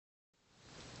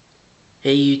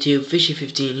Hey YouTube,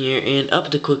 Fishy15 here, and up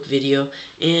with a quick video.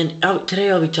 And today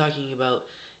I'll be talking about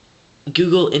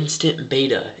Google Instant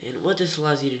Beta. And what this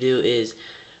allows you to do is,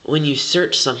 when you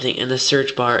search something in the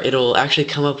search bar, it'll actually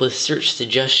come up with search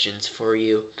suggestions for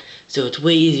you. So it's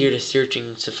way easier to search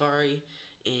in Safari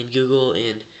and Google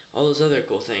and all those other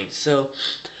cool things. So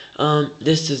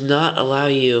this does not allow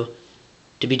you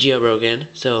to be jailbroken.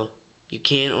 So you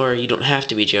can or you don't have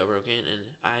to be jailbroken.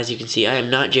 And as you can see, I am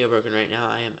not jailbroken right now.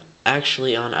 I am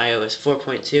actually on iOS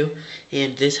 4.2,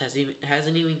 and this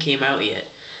hasn't even came out yet.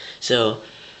 So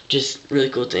just really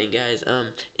cool thing, guys.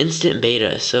 Instant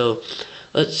beta. So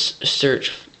let's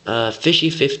search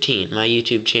Fishy15, my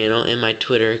YouTube channel, and my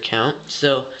Twitter account.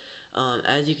 So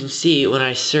as you can see, when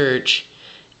I search,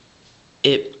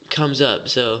 it comes up.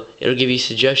 So it'll give you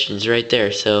suggestions right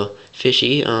there. So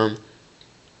Fishy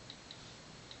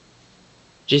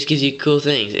just gives you cool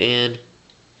things, and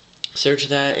search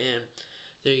that, and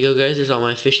there you go, guys. There's all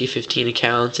my Fishy15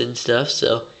 accounts and stuff,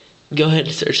 so go ahead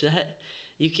and search that.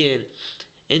 You can,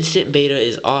 instant beta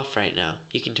is off right now.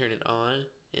 You can turn it on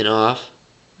and off.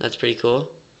 That's pretty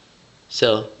cool.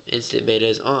 So instant beta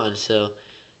is on, so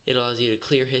it allows you to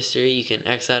clear history. You can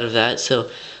X out of that. So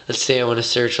let's say I want to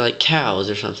search like cows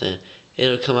or something.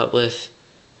 It'll come up with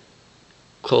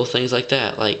cool things like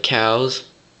that, like cows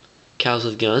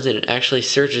with guns, and it actually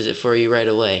searches it for you right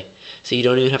away. So you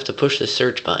don't even have to push the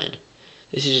search button.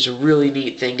 This is just a really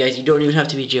neat thing, guys. You don't even have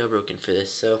to be jailbroken for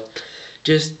this. So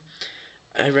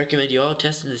I recommend you all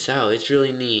testing this out. It's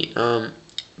really neat.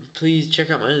 Please check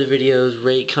out my other videos.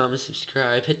 Rate, comment,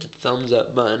 subscribe. Hit the thumbs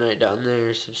up button right down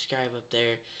there. Subscribe up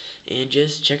there. And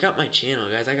just check out my channel,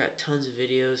 guys. I got tons of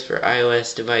videos for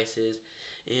iOS devices.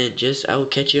 And I will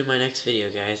catch you in my next video,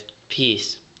 guys.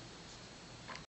 Peace.